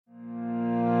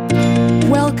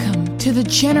to the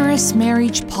Generous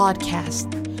Marriage Podcast.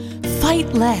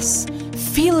 Fight less,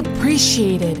 feel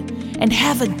appreciated, and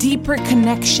have a deeper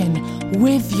connection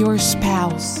with your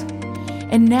spouse.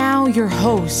 And now your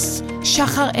hosts,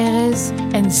 Shachar Erez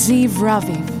and Ziv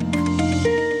Raviv.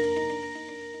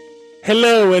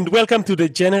 Hello and welcome to the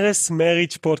Generous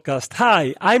Marriage Podcast.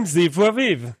 Hi, I'm Ziv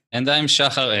Raviv. And I'm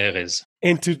Shachar Erez.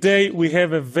 And today we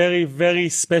have a very, very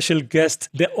special guest,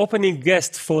 the opening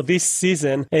guest for this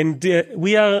season. And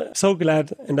we are so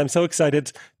glad and I'm so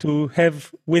excited to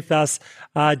have with us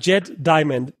Jed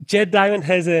Diamond. Jed Diamond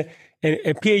has a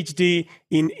PhD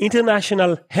in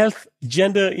international health,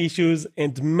 gender issues,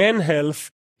 and men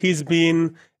health. He's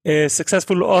been a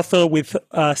successful author with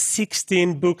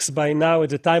 16 books by now at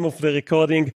the time of the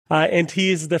recording, and he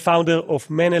is the founder of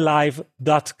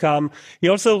menalive.com. He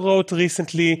also wrote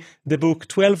recently the book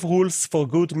 12 Rules for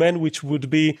Good Men, which would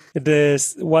be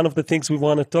one of the things we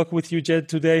want to talk with you, Jed,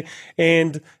 today.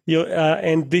 And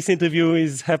this interview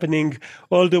is happening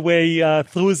all the way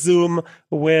through Zoom,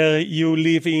 where you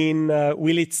live in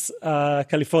Willits,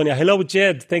 California. Hello,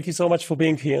 Jed. Thank you so much for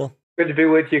being here. Good to be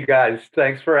with you guys.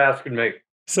 Thanks for asking me.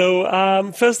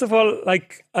 So, first of all,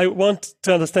 I want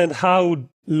to understand how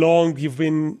long you've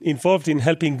been involved in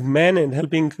helping men and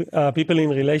helping people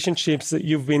in relationships.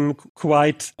 You've been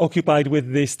quite occupied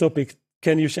with this topic.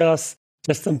 Can you share us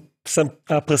just some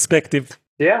perspective?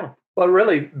 Yeah. Well, it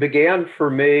really began for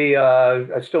me,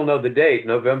 I still know the date,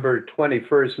 November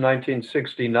 21st,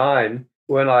 1969,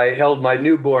 when I held my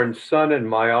newborn son in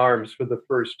my arms for the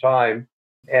first time.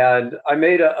 And I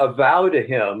made a vow to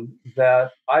him that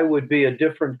I would be a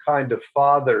different kind of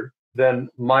father than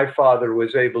my father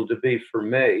was able to be for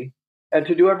me, and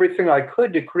to do everything I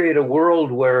could to create a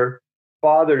world where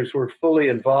fathers were fully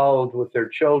involved with their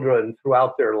children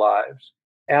throughout their lives.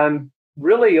 And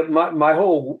really, my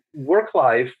whole work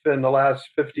life in the last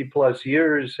 50 plus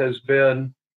years has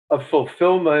been a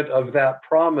fulfillment of that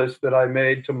promise that I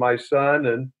made to my son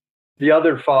and the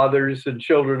other fathers and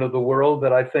children of the world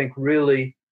that I think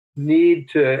really need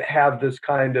to have this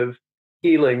kind of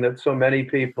healing that so many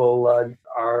people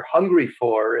are hungry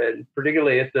for, and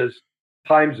particularly at this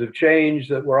times of change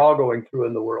that we're all going through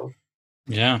in the world.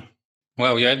 Yeah.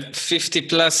 Well, you had 50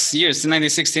 plus years,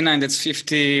 1969, that's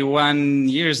 51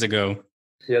 years ago.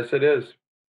 Yes, it is.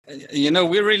 You know,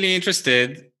 we're really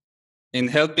interested in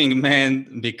helping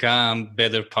men become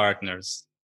better partners.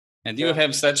 And you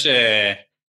have such a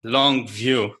long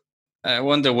view. I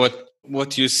wonder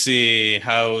what you see,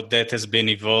 how that has been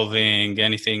evolving,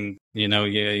 anything,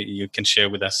 you can share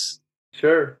with us.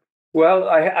 Sure. Well,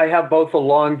 I have both a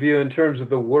long view in terms of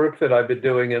the work that I've been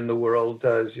doing in the world,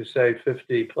 as you say,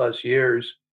 50 plus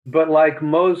years. But like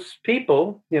most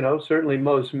people, certainly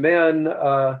most men,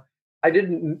 I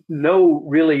didn't know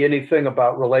really anything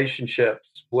about relationships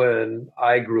when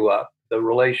I grew up. The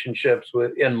relationships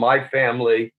in my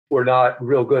family were not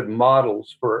real good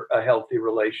models for a healthy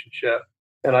relationship.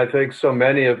 And I think so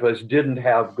many of us didn't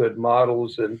have good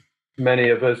models, and many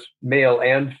of us, male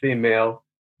and female,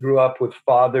 grew up with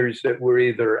fathers that were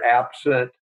either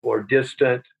absent or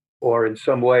distant or in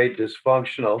some way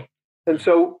dysfunctional. And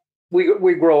so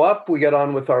we grow up, we get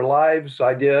on with our lives.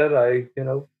 I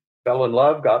fell in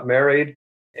love, got married,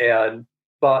 and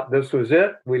thought this was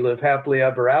it. We live happily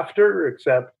ever after,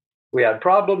 except we had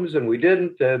problems and we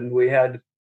didn't, and we had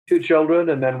 2 children,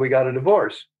 and then we got a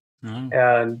divorce. Mm-hmm.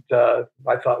 And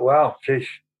I thought, wow,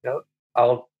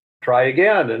 I'll try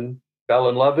again, and fell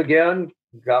in love again,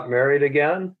 got married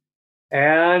again,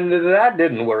 and that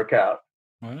didn't work out.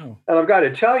 Wow. And I've got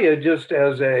to tell you, just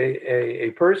as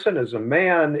a person, as a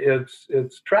man, it's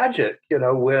tragic,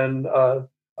 when a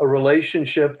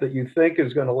relationship that you think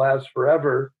is going to last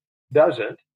forever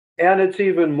doesn't. And it's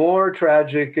even more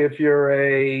tragic if you're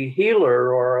a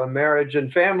healer or a marriage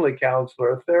and family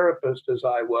counselor, a therapist, as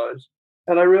I was.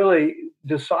 And I really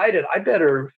decided I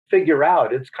better figure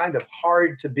out. It's kind of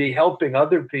hard to be helping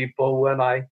other people when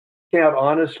I can't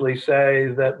honestly say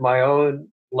that my own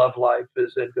love life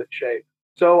is in good shape.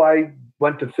 So I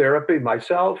went to therapy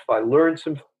myself. I learned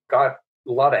got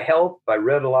a lot of help. I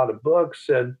read a lot of books,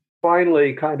 and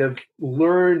finally kind of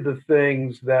learned the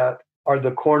things that are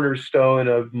the cornerstone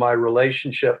of my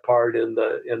relationship part in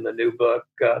the new book,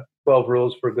 12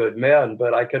 Rules for Good Men.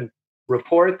 But I can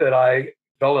report that I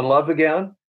fell in love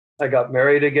again. I got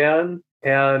married again.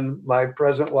 And my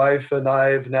present wife and I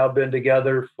have now been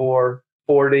together for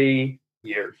 40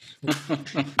 years.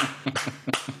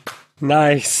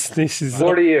 Nice. This is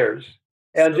 40 years.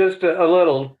 And just a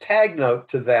little tag note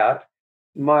to that.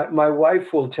 My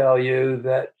wife will tell you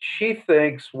that she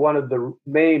thinks one of the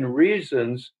main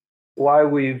reasons why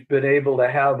we've been able to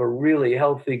have a really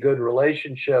healthy, good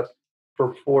relationship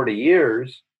for 40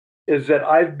 years is that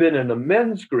I've been in a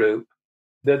men's group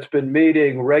that's been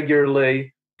meeting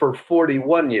regularly for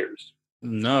 41 years.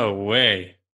 No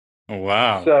way.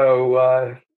 Wow.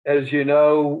 So, as you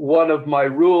know, one of my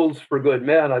rules for good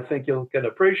men, I think you can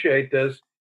appreciate this,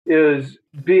 is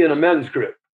be in a men's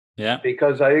group. Yeah.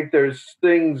 Because I think there's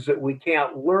things that we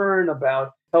can't learn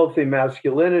about healthy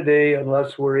masculinity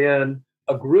unless we're in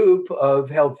a group of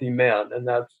healthy men. And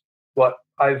that's what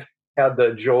I've had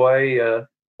the joy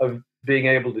of being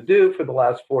able to do for the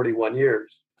last 41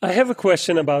 years. I have a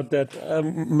question about that.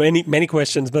 Many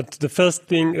questions, but the first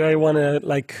thing I want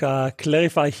to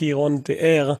clarify here on the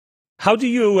air: how do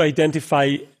you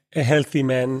identify a healthy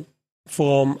man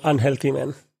from unhealthy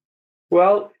men?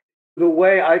 Well, the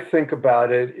way I think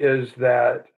about it is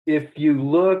that if you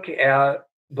look at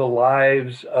the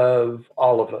lives of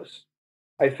all of us,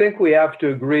 I think we have to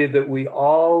agree that we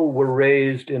all were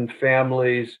raised in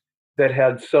families that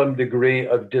had some degree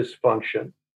of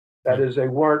dysfunction. That is, they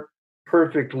weren't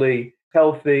perfectly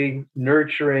healthy,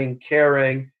 nurturing,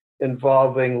 caring,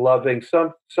 involving, loving.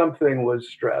 Something was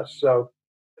stress. So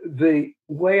the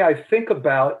way I think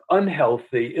about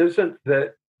unhealthy isn't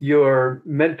that you're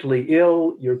mentally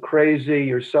ill, you're crazy,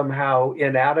 you're somehow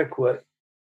inadequate,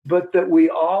 but that we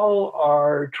all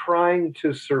are trying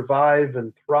to survive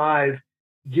and thrive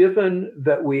given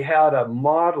that we had a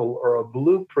model or a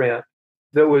blueprint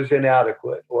that was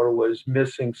inadequate or was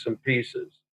missing some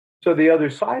pieces. So the other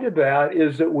side of that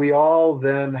is that we all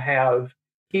then have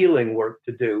healing work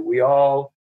to do. We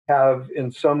all have,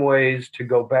 in some ways, to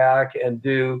go back and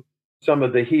do some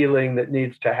of the healing that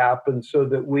needs to happen so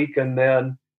that we can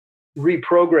then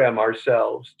reprogram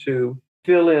ourselves to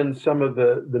fill in some of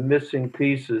the missing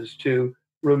pieces, to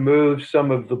remove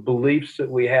some of the beliefs that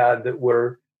we had that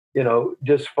were,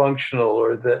 dysfunctional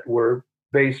or that were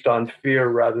based on fear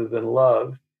rather than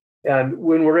love. And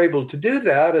when we're able to do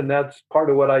that, and that's part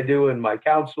of what I do in my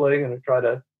counseling and I try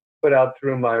to put out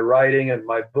through my writing and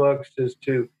my books, is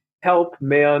to help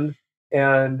men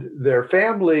and their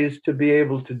families to be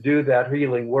able to do that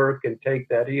healing work and take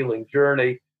that healing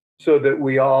journey so that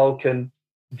we all can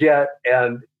get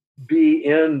and be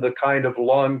in the kind of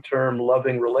long-term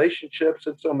loving relationships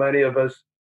that so many of us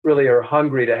really are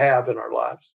hungry to have in our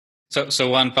lives. So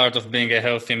one part of being a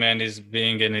healthy man is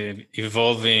being an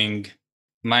evolving,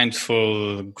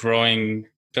 mindful, growing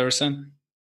person?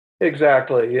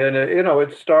 Exactly. And,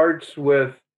 it starts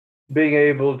with being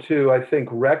able to, I think,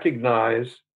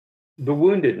 recognize the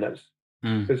woundedness.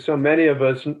 Because so many of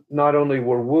us not only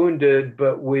were wounded,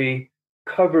 but we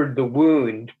covered the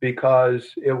wound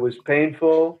because it was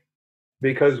painful,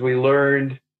 because we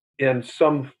learned in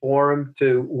some form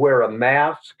to wear a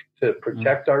mask to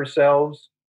protect ourselves.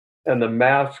 And the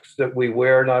masks that we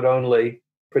wear not only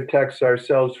protects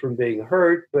ourselves from being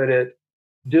hurt, but it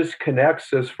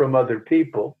disconnects us from other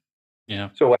people. Yeah.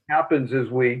 So what happens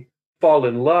is we fall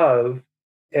in love,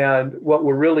 and what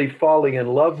we're really falling in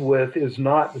love with is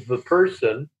not the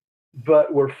person,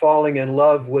 but we're falling in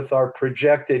love with our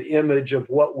projected image of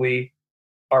what we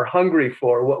are hungry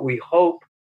for, what we hope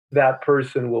that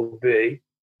person will be.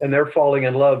 And they're falling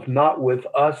in love not with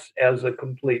us as a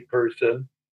complete person,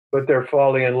 but they're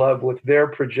falling in love with their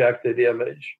projected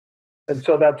image. And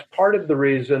so that's part of the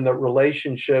reason that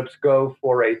relationships go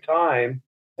for a time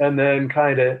and then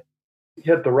kind of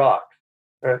hit the rocks.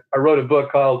 I wrote a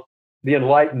book called The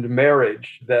Enlightened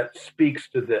Marriage that speaks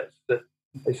to this. That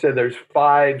they said there's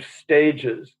 5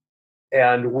 stages,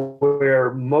 and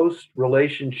where most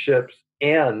relationships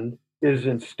end is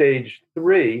in stage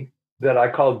 3 that I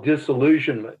call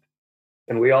disillusionment.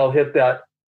 And we all hit that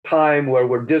time where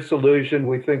we're disillusioned.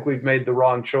 We think we've made the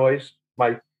wrong choice.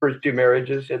 My first 2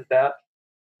 marriages hit that.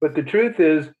 But the truth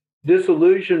is,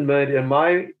 disillusionment, in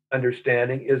my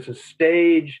understanding, is a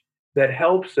stage that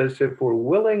helps us, if we're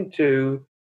willing to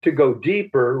go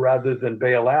deeper rather than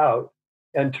bail out,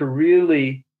 and to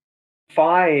really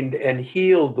find and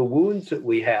heal the wounds that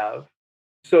we have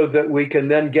so that we can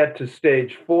then get to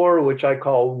stage 4, which I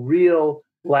call real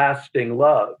lasting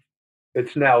love.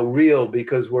 It's now real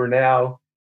because we're now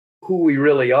who we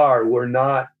really are. We're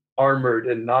not armored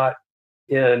and not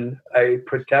in a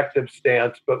protective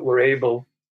stance, but we're able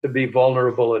to be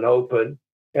vulnerable and open.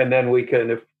 And then we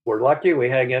can, if we're lucky, we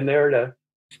hang in there to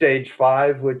stage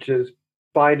 5, which is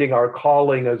finding our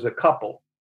calling as a couple.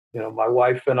 My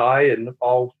wife and I, and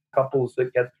all couples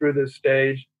that get through this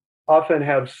stage, often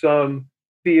have some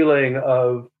feeling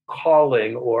of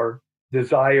calling or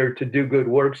desire to do good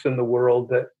works in the world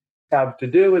that have to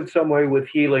do in some way with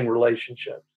healing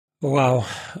relationships. Wow.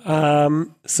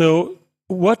 So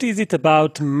what is it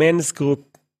about men's group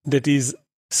that is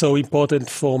so important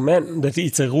for men, that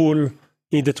it's a rule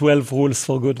in the 12 rules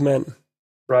for good men?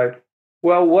 Right.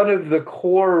 Well, one of the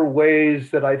core ways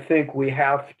that I think we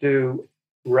have to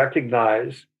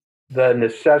recognize the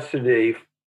necessity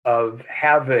of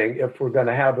having, if we're going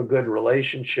to have a good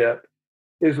relationship,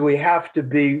 is we have to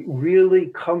be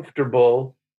really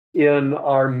comfortable in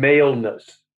our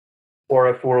maleness, or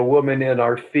if we're a woman, in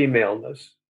our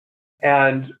femaleness.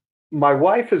 And my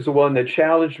wife is the one that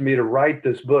challenged me to write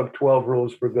this book, 12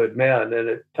 Rules for Good Men, and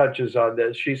it touches on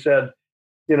this. She said,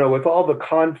 you know, with all the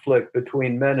conflict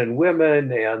between men and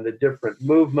women and the different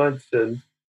movements and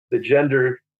the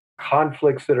gender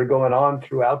conflicts that are going on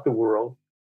throughout the world,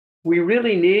 we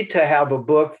really need to have a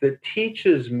book that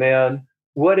teaches men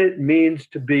what it means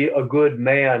to be a good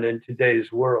man in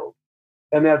today's world.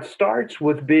 And that starts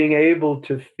with being able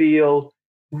to feel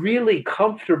really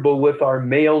comfortable with our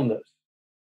maleness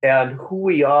and who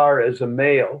we are as a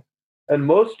male. And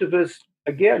most of us,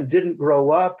 again, didn't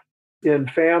grow up in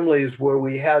families where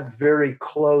we had very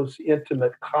close,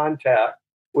 intimate contact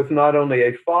with not only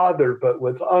a father, but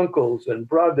with uncles and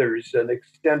brothers and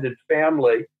extended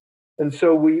family. And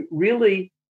so we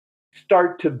really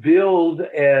start to build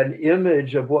an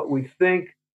image of what we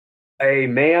think a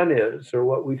man is or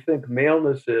what we think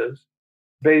maleness is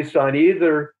based on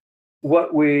either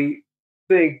what we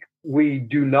think we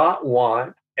do not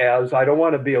want, as I don't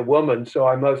want to be a woman, so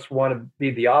I must want to be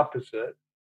the opposite.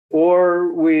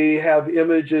 Or we have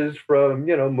images from,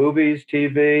 you know, movies,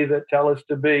 TV that tell us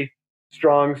to be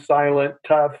strong, silent,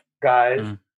 tough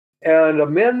guys. And a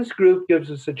men's group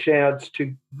gives us a chance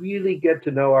to really get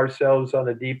to know ourselves on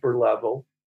a deeper level,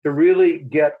 to really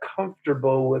get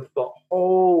comfortable with the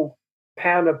whole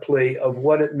panoply of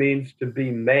what it means to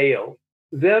be male.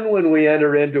 Then when we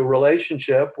enter into a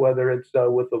relationship, whether it's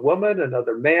with a woman,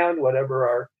 another man,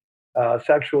 whatever our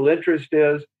sexual interest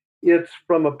is, it's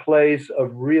from a place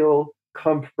of real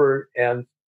comfort and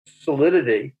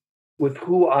solidity with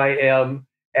who I am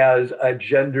as a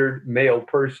gendered male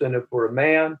person if we're a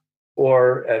man,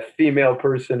 or a female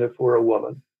person if we're a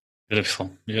woman.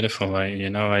 Beautiful, beautiful.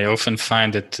 I often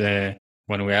find that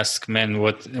when we ask men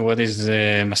what is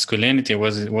masculinity,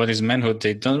 what is manhood,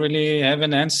 they don't really have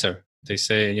an answer. They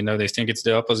say, they think it's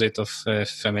the opposite of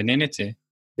femininity.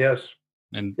 Yes.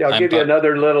 And I'll give you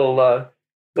another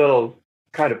little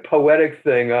kind of poetic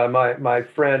thing. My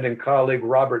friend and colleague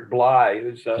Robert Bly,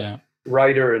 who's a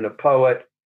writer and a poet,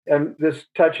 and this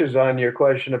touches on your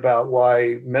question about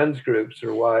why men's groups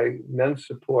or why men's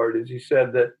support, is he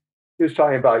said that he was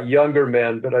talking about younger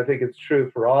men, but I think it's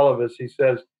true for all of us. He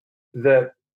says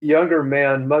that younger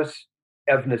men must,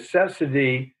 of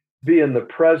necessity, be in the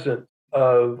presence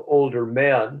of older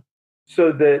men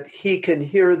so that he can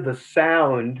hear the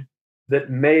sound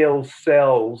that male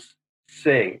cells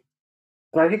sing.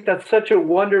 And I think that's such a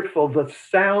wonderful, the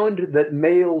sound that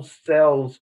male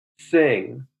cells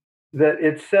sing, that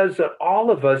it says that all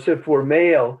of us, if we're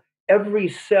male, every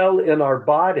cell in our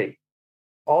body,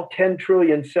 all 10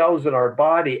 trillion cells in our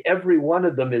body, every one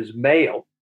of them is male.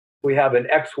 We have an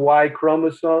XY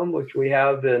chromosome, which we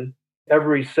have in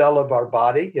every cell of our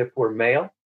body, if we're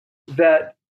male,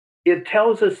 that it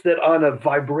tells us that on a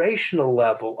vibrational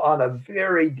level,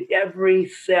 every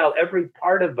cell, every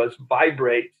part of us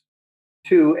vibrates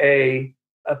to a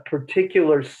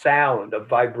particular sound, a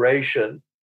vibration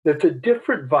that's a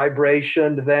different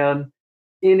vibration than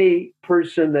any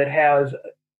person that has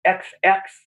XX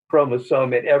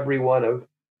chromosome in every one of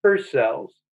her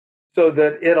cells. So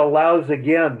that it allows,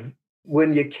 again,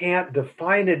 when you can't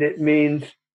define it, it means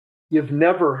you've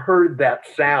never heard that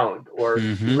sound or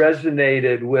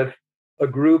resonated with a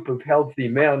group of healthy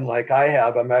men like I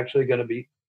have. I'm actually going to be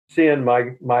seeing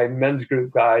my men's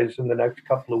group guys in the next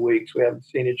couple of weeks. We haven't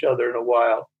seen each other in a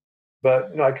while.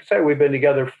 But like I say, we've been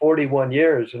together 41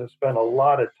 years and have spent a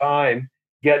lot of time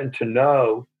getting to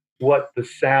know what the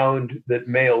sound that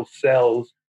male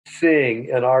cells sing,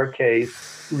 in our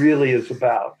case, really is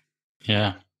about.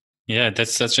 Yeah. Yeah,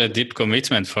 that's such a deep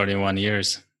commitment, 41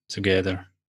 years together.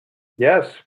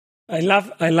 Yes. I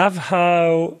love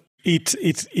how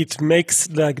it makes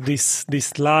like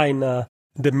this line,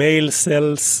 the male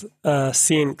cells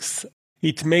sings.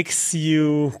 It makes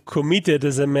you committed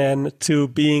as a man to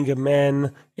being a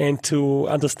man and to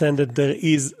understand that there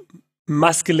is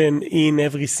masculine in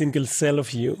every single cell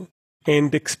of you.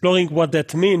 And exploring what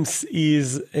that means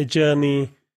is a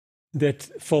journey that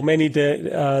for many,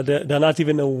 they're not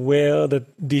even aware that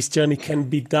this journey can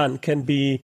be done, can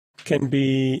be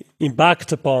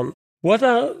embarked upon. What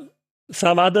are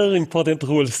some other important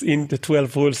rules in the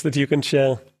 12 rules that you can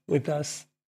share with us?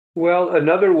 Well,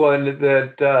 another one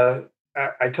that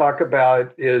I talk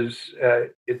about is,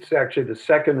 it's actually the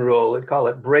second rule. I call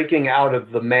it breaking out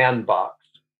of the man box.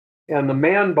 And the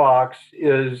man box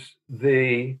is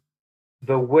the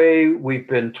way we've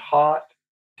been taught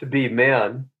to be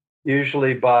men,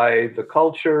 usually by the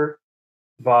culture,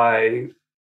 by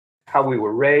how we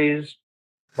were raised,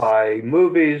 by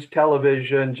movies,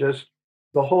 television, just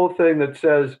the whole thing that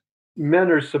says men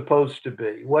are supposed to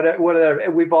be. Whatever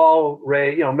we've all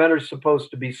raised, men are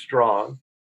supposed to be strong.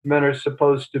 Men are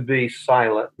supposed to be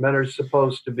silent. Men are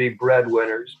supposed to be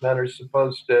breadwinners. Men are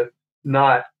supposed to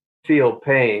not feel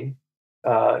pain.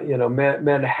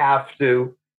 Men have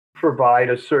to provide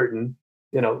a certain,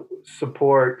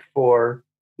 support for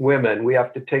women. We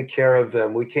have to take care of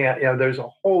them. We can't, there's a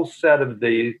whole set of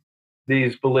these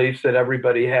beliefs that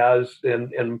everybody has.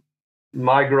 In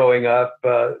my growing up,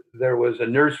 there was a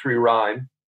nursery rhyme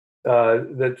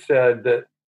that said that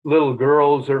little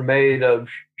girls are made of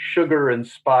sugar and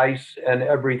spice and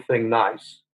everything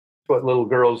nice. That's what little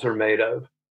girls are made of.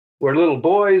 Where little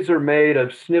boys are made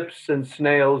of snips and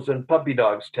snails and puppy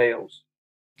dogs' tails.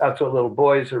 That's what little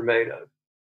boys are made of.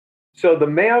 So the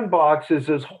man box is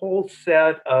this whole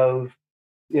set of,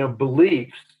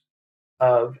 beliefs,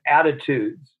 of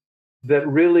attitudes that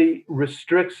really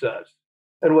restricts us.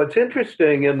 And what's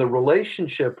interesting in the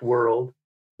relationship world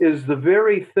is the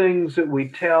very things that we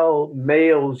tell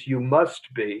males you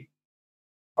must be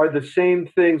are the same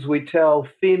things we tell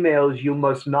females you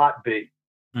must not be.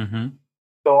 Mm-hmm.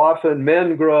 So often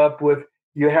men grow up with,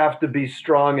 you have to be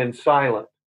strong and silent.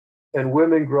 And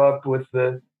women grow up with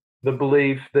the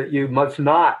belief that you must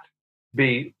not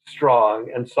be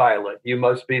strong and silent. You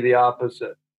must be the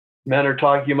opposite. Men are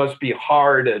taught you must be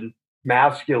hard and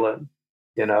masculine,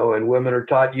 and women are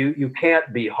taught you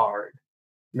can't be hard.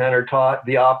 Men are taught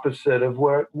the opposite of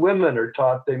what women are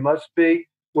taught they must be.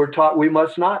 We're taught we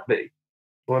must not be.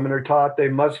 Women are taught they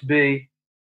must be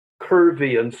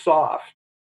curvy and soft.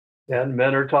 And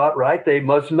men are taught, right, they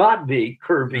must not be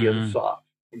curvy and soft.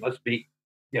 They must be,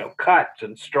 cut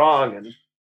and strong. And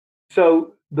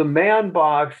so the man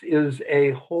box is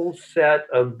a whole set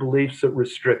of beliefs that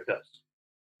restrict us.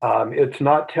 It's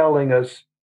not telling us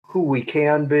who we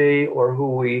can be or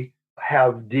who we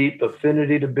have deep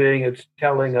affinity to being. It's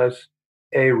telling us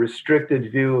a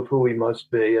restricted view of who we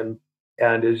must be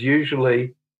and is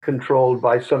usually controlled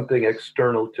by something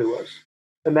external to us.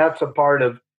 And that's a part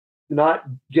of not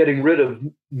getting rid of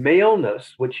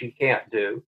maleness, which you can't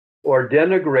do, or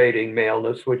denigrating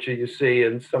maleness, which you see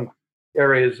in some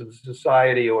areas of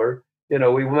society, or,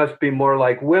 we must be more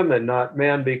like women, not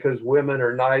men, because women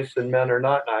are nice and men are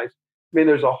not nice. I mean,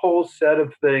 there's a whole set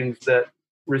of things that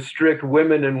restrict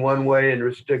women in one way and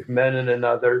restrict men in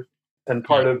another. And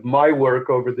part of my work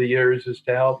over the years is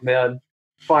to help men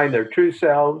find their true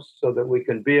selves so that we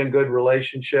can be in good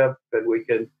relationship and we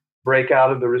can break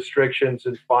out of the restrictions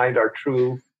and find our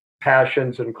true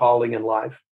passions and calling in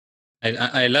life.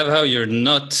 I love how you're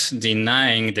not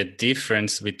denying the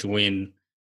difference between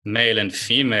male and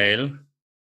female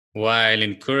while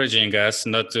encouraging us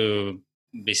not to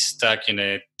be stuck in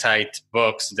a tight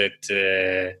box that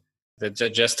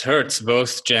just hurts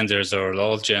both genders or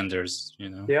all genders,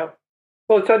 Yeah.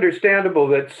 Well, it's understandable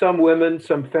that some women,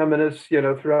 some feminists,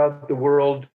 throughout the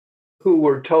world who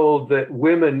were told that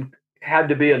women had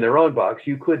to be in their own box.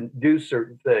 You couldn't do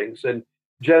certain things. And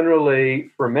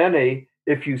generally, for many,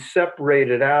 if you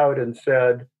separated out and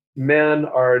said men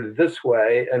are this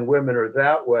way and women are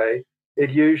that way, it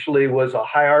usually was a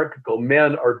hierarchical.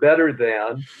 Men are better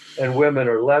than and women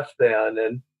are less than.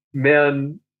 And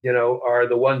men, are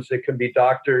the ones that can be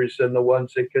doctors and the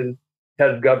ones that can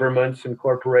head governments and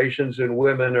corporations, and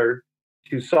women are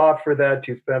too soft for that,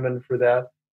 too feminine for that.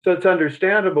 So it's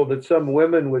understandable that some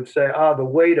women would say, the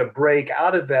way to break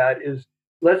out of that is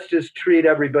let's just treat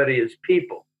everybody as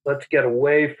people. Let's get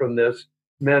away from this.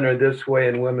 Men are this way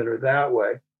and women are that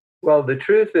way. Well, the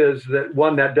truth is that,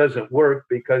 one, that doesn't work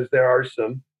because there are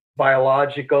some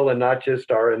biological and not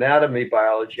just our anatomy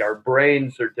biology. Our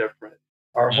brains are different.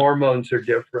 Our hormones are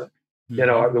different.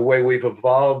 Mm-hmm. The way we've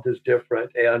evolved is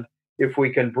different. And if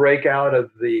we can break out of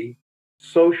the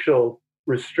social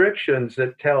restrictions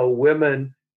that tell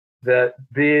women that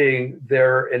being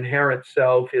their inherent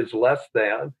self is less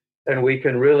than, and we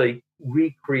can really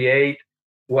recreate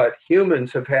what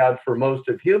humans have had for most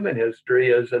of human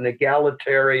history as an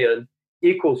egalitarian,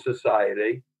 equal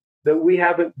society that we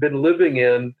haven't been living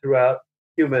in throughout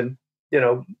human,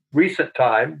 recent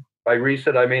time. By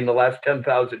recent, I mean the last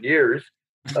 10,000 years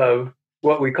of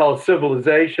what we call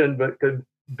civilization, but could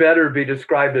better be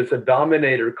described as a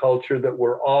dominator culture that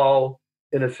we're all,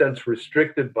 in a sense,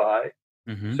 restricted by.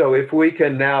 Mm-hmm. So if we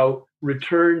can now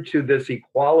return to this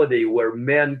equality where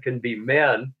men can be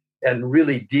men and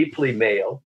really deeply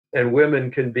male, and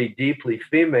women can be deeply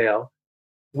female,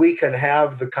 we can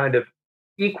have the kind of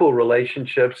equal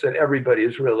relationships that everybody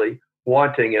is really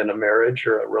wanting in a marriage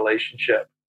or a relationship.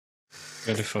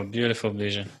 Beautiful, beautiful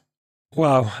vision.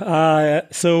 Wow.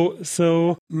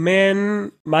 So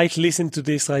men might listen to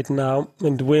this right now,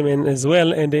 and women as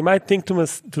well, and they might think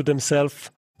to themselves,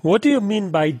 what do you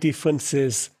mean by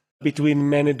differences between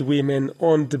men and women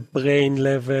on the brain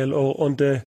level or on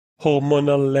the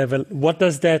hormonal level? What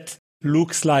does that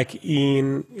looks like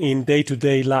in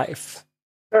day-to-day life?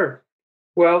 Sure.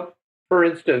 Well, for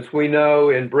instance, we know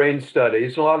in brain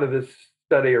studies, a lot of this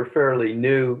study are fairly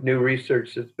new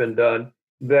research that's been done,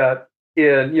 that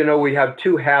we have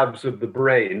two halves of the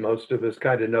brain. Most of us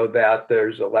kind of know that.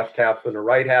 There's a left half and a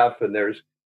right half, and there's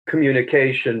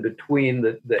communication between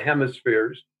the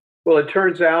hemispheres. Well, it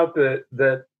turns out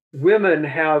that women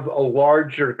have a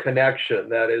larger connection.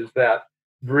 That is, that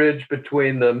bridge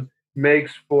between them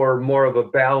makes for more of a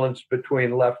balance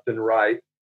between left and right,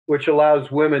 which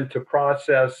allows women to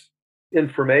process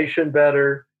information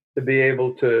better, to be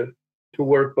able to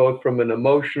work both from an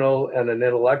emotional and an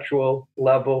intellectual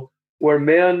level, where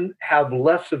men have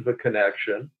less of a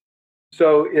connection.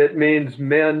 So it means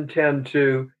men tend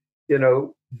to,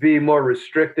 be more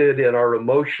restricted in our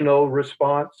emotional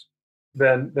response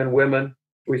than women.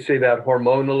 We see that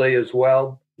hormonally as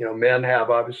well. Men have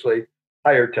obviously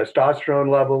higher testosterone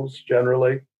levels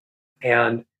generally.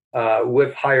 And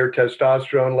with higher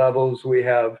testosterone levels, we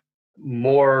have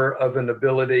more of an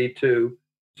ability to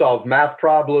solve math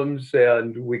problems,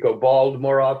 and we go bald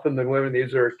more often than women.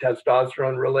 These are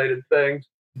testosterone related things.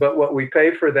 But what we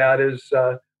pay for that is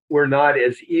we're not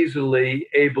as easily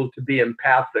able to be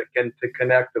empathic and to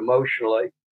connect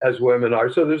emotionally as women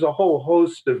are. So there's a whole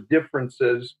host of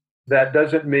differences. That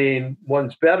doesn't mean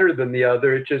one's better than the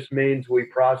other. It just means we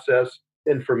process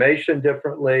information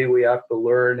differently. We have to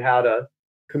learn how to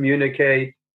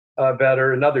communicate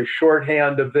better. Another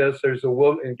shorthand of this, there's a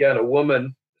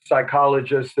woman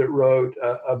psychologist that wrote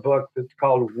a book that's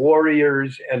called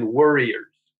Warriors and Worriers.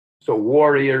 So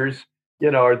warriors,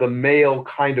 are the male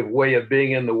kind of way of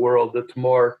being in the world that's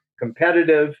more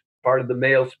competitive, part of the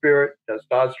male spirit.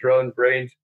 Testosterone,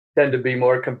 brains tend to be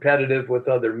more competitive with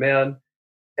other men.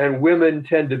 And women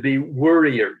tend to be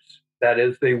worriers. That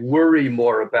is, they worry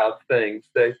more about things.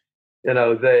 They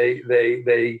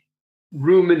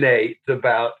ruminate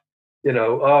about,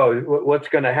 what's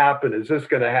going to happen? Is this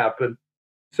going to happen?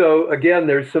 So again,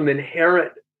 there's some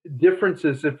inherent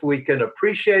differences. If we can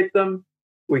appreciate them,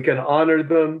 we can honor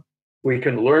them, we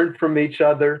can learn from each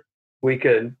other, we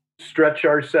can stretch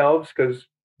ourselves, because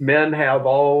men have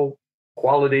all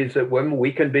qualities that women.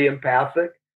 We can be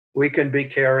empathic, we can be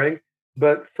caring,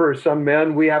 but for some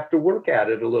men, we have to work at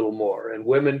it a little more. And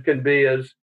women can be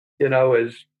as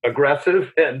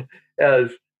aggressive and as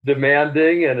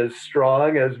demanding and as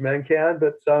strong as men can,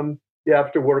 but some you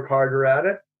have to work harder at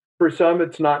it. For some,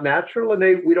 it's not natural,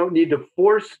 and we don't need to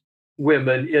force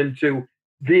women into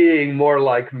being more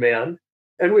like men,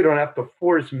 and we don't have to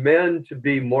force men to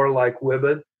be more like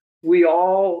women. We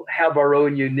all have our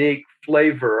own unique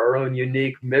flavor, our own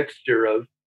unique mixture of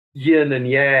yin and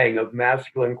yang, of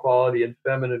masculine quality and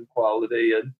feminine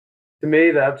quality. And to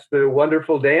me, that's the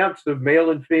wonderful dance of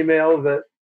male and female that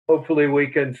hopefully we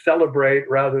can celebrate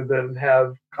rather than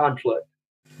have conflict.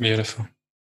 Beautiful.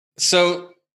 So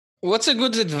what's a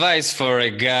good advice for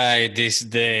a guy these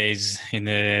days in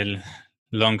a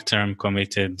long-term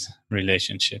committed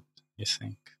relationship, you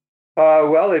think?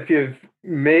 Well, if you've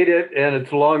made it and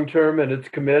it's long-term and it's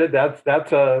committed, that's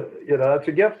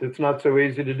a gift. It's not so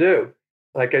easy to do.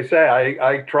 Like I say,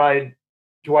 I tried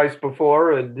twice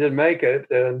before and didn't make it,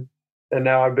 and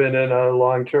now I've been in a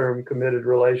long-term committed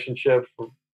relationship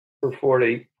for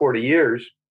 40 years.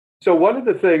 So one of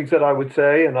the things that I would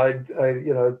say, and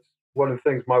it's one of the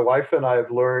things my wife and I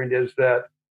have learned, is that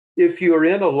if you're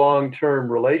in a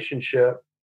long-term relationship,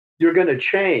 you're going to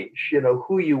change.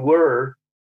 Who you were,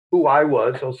 who I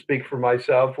was, I'll speak for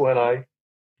myself, when I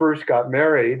first got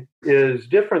married is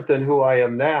different than who I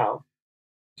am now.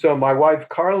 So my wife,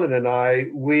 Carlin, and I,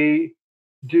 we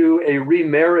do a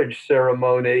remarriage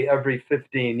ceremony every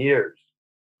 15 years.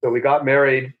 So we got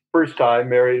married first time,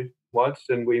 married once,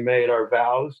 and we made our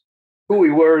vows. Who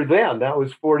we were then, that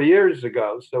was 40 years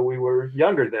ago. So we were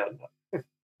younger then.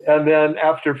 And then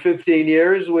after 15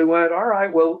 years, we went, all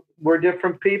right, well, we're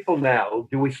different people now.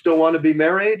 Do we still want to be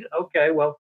married? Okay,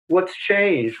 well, what's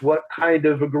changed? What kind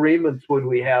of agreements would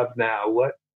we have now?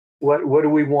 What do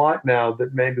we want now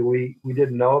that maybe we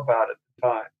didn't know about at the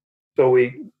time? So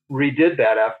we redid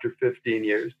that after 15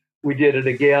 years. We did it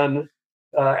again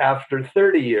after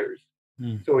 30 years.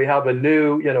 So we have a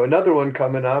new, another one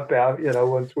coming up,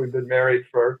 once we've been married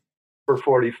for for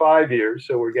 45 years.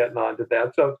 So we're getting on to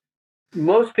that. So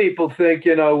most people think,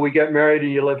 we get married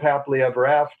and you live happily ever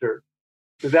after.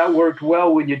 So that worked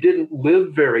well when you didn't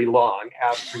live very long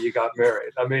after you got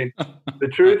married. I mean, the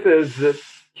truth is that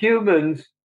humans,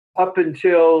 up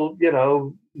until,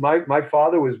 my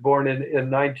father was born in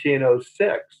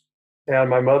 1906 and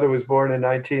my mother was born in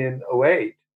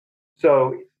 1908.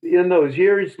 So in those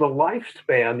years,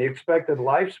 the expected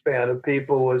lifespan of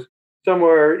people was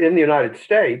somewhere in the United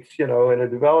States, in a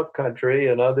developed country,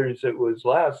 and others it was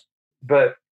less.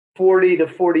 But 40 to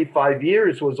 45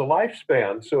 years was a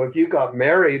lifespan. So if you got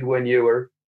married when you were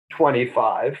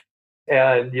 25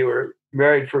 and you were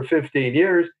married for 15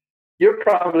 years, you're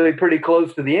probably pretty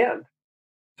close to the end.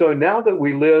 So now that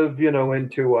we live,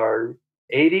 into our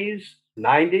 80s,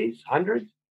 90s, 100s,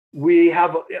 we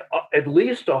have at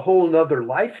least a whole nother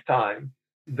lifetime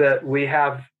that we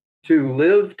have to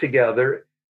live together.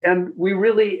 And we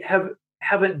really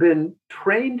haven't been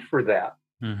trained for that.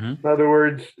 In other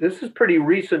words, this is pretty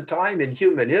recent time in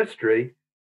human history.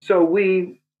 So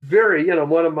we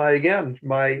one of my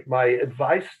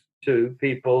advice to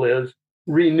people is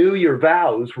renew your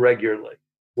vows regularly,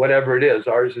 whatever it is.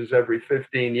 Ours is every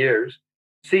 15 years.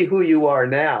 See who you are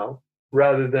now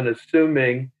rather than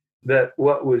assuming that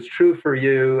what was true for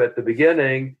you at the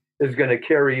beginning is going to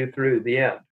carry you through the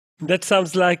end. That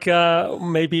sounds like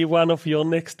maybe one of your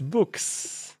next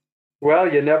books.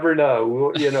 Well, you never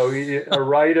know. A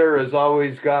writer has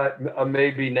always got a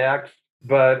maybe next.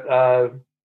 But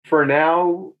for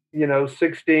now,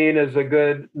 16 is a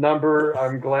good number.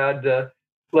 I'm glad to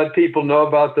let people know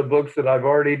about the books that I've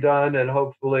already done and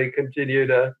hopefully continue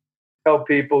to help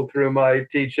people through my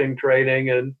teaching,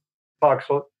 training, and talks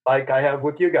like I have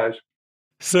with you guys.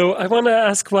 So I want to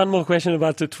ask one more question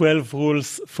about the 12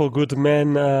 Rules for Good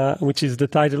Men, which is the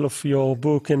title of your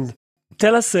book. And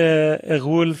tell us a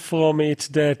rule from it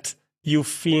that you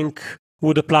think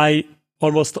would apply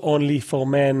almost only for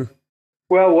men.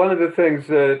 Well, one of the things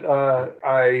that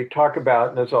I talk about,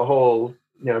 and there's a whole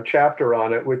chapter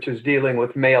on it, which is dealing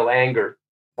with male anger.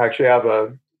 Actually, I have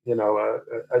a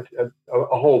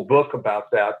whole book about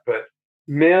that. But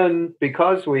men,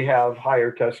 because we have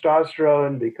higher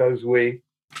testosterone, because we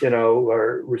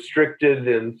are restricted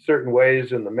in certain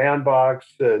ways in the man box,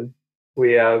 and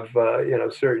we have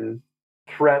certain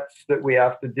threats that we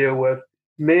have to deal with.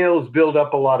 Males build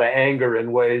up a lot of anger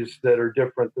in ways that are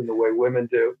different than the way women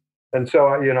do. And so,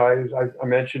 I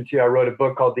mentioned to you, I wrote a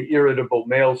book called The Irritable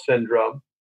Male Syndrome.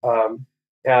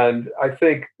 And I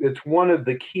think it's one of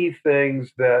the key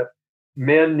things that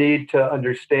men need to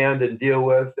understand and deal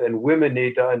with, and women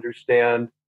need to understand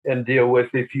and deal with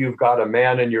if you've got a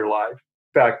man in your life.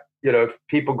 In fact, if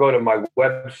people go to my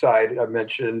website, I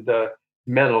mentioned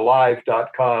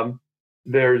menalive.com,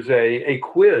 there's a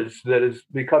quiz that has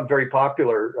become very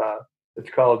popular. It's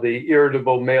called the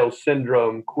Irritable Male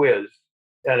Syndrome Quiz.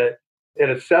 And it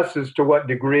assesses to what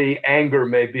degree anger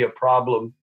may be a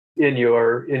problem in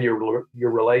your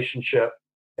relationship.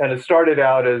 And it started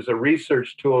out as a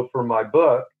research tool for my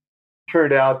book.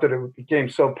 Turned out that it became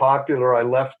so popular, I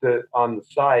left it on the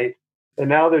site. And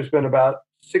now there's been about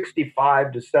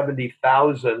 65 to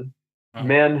 70,000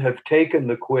 men have taken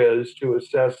the quiz to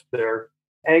assess their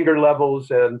anger levels,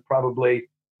 and probably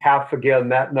half again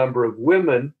that number of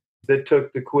women that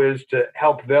took the quiz to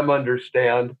help them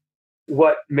understand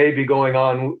what may be going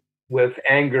on with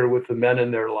anger with the men in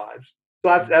their lives.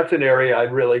 So that's an area I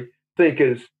really think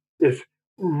is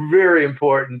very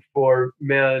important for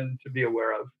men to be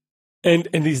aware of. And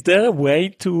is there a way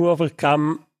to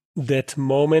overcome that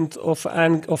moment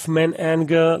of men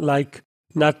anger?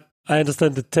 I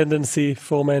understand the tendency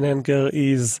for men anger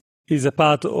is a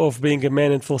part of being a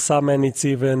man, and for some men it's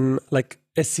even like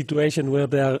a situation where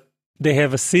they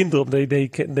have a syndrome.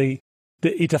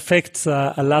 It affects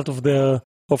a lot of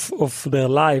their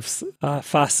lives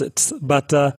facets.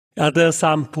 But are there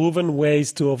some proven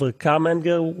ways to overcome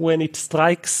anger when it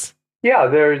strikes? Yeah,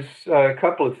 there's a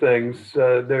couple of things.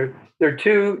 There are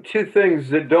two things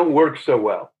that don't work so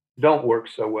well.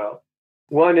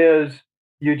 One is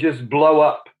you just blow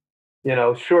up.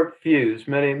 Short fuse.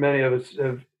 Many of us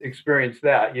have experienced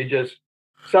that.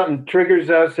 Something triggers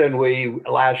us and we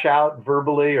lash out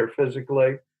verbally or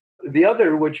physically. The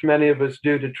other, which many of us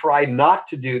do to try not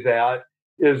to do that,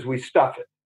 is we stuff it.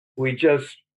 We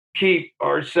just keep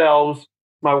ourselves.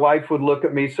 My wife would look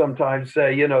at me sometimes,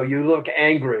 say, you look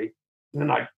angry.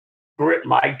 And I'd grit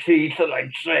my teeth and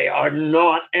I'd say, I'm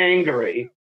not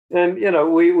angry. And,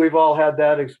 we've all had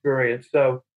that experience.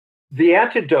 So the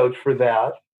antidote for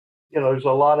that, there's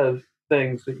a lot of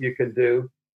things that you can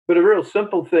do, but a real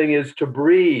simple thing is to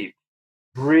breathe,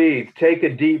 take a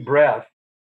deep breath.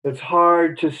 it's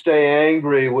hard to stay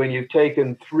angry when you've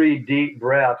taken 3 deep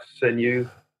breaths and you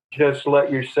just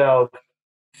let yourself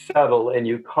settle and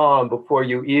you calm before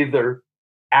you either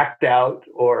act out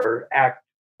or act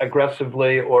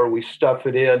aggressively or we stuff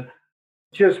it in.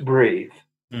 Just breathe.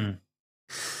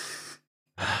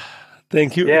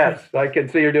 Thank you. Yes, I can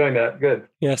see you're doing that. Good.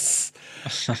 Yes.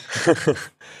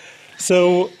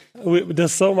 So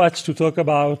there's so much to talk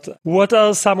about. What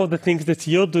are some of the things that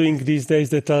you're doing these days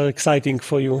that are exciting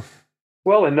for you?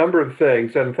 Well, a number of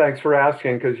things, and thanks for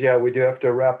asking, because, yeah, we do have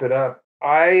to wrap it up.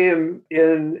 I am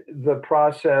in the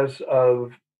process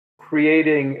of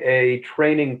creating a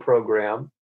training program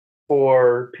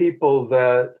for people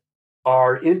that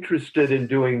are interested in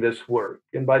doing this work.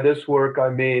 And by this work, I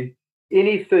mean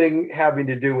anything having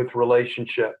to do with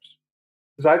relationships.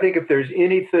 Because I think if there's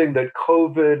anything that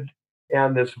COVID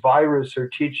and this virus are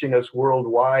teaching us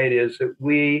worldwide is that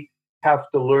we have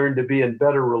to learn to be in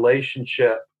better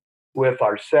relationship with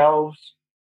ourselves,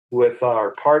 with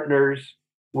our partners,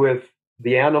 with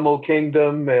the animal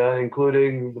kingdom,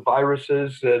 including the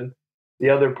viruses and the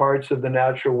other parts of the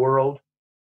natural world.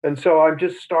 And so I'm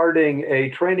just starting a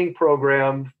training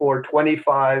program for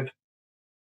 25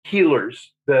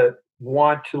 healers that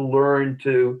want to learn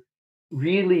to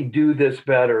really do this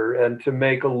better and to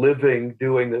make a living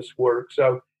doing this work.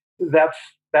 So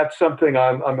that's something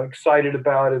I'm excited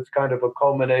about. It's kind of a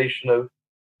culmination of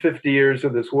 50 years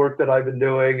of this work that I've been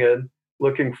doing and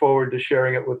looking forward to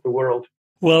sharing it with the world.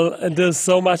 Well, there's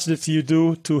so much that you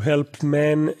do to help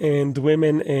men and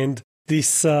women, and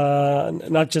this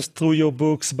not just through your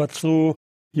books, but through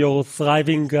your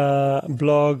thriving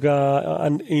blog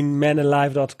in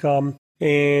menalive.com.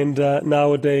 And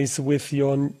nowadays with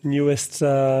your newest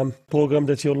program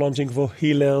that you're launching for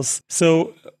healers.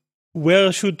 So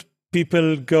where should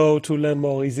people go to learn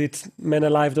more? Is it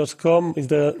menalive.com? Is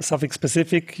there something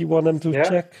specific you want them to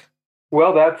check?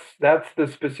 Well, that's the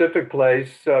specific place,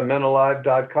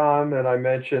 menalive.com. And I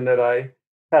mentioned that I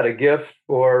had a gift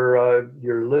for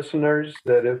your listeners,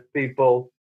 that if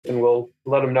people, and we'll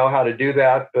let them know how to do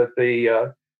that, but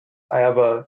I have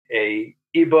a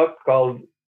ebook called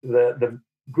the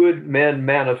Good Men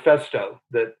Manifesto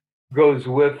that goes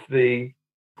with the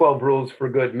 12 Rules for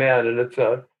Good Men. And it's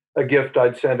a gift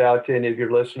I'd send out to any of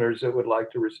your listeners that would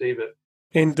like to receive it.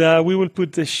 And we will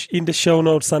put in the show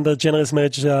notes under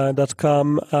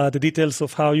generousmarriage.com the details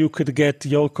of how you could get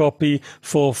your copy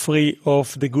for free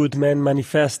of the Good Men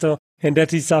Manifesto. And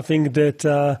that is something that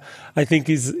I think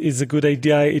is a good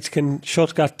idea. It can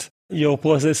shortcut your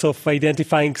process of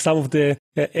identifying some of the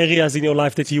areas in your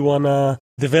life that you want to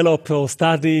develop or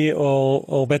study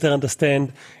or better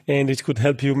understand. And it could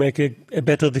help you make a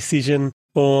better decision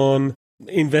on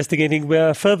investigating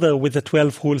further with the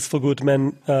 12 Rules for Good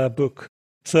Men book.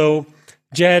 So,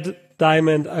 Jed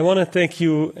Diamond, I want to thank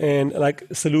you and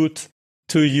salute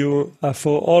to you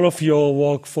for all of your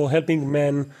work, for helping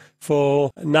men, for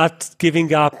not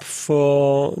giving up,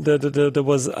 for there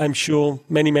was, I'm sure,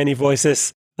 many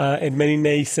voices and many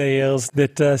naysayers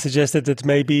that suggested that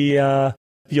maybe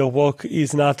your work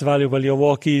is not valuable. Your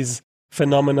work is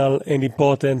phenomenal and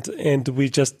important, and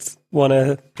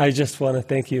I just want to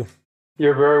thank you.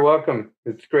 You're very welcome.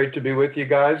 It's great to be with you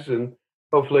guys, and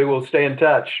hopefully we'll stay in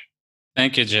touch.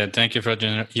 Thank you, Jed. Thank you for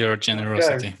your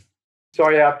generosity. Okay.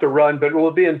 Sorry I have to run, but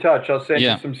we'll be in touch. I'll send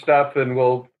you some stuff and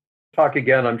we'll talk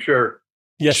again, I'm sure.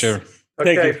 Yes. Sure.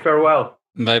 Okay, farewell.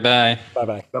 Bye-bye.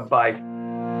 Bye-bye. Bye-bye.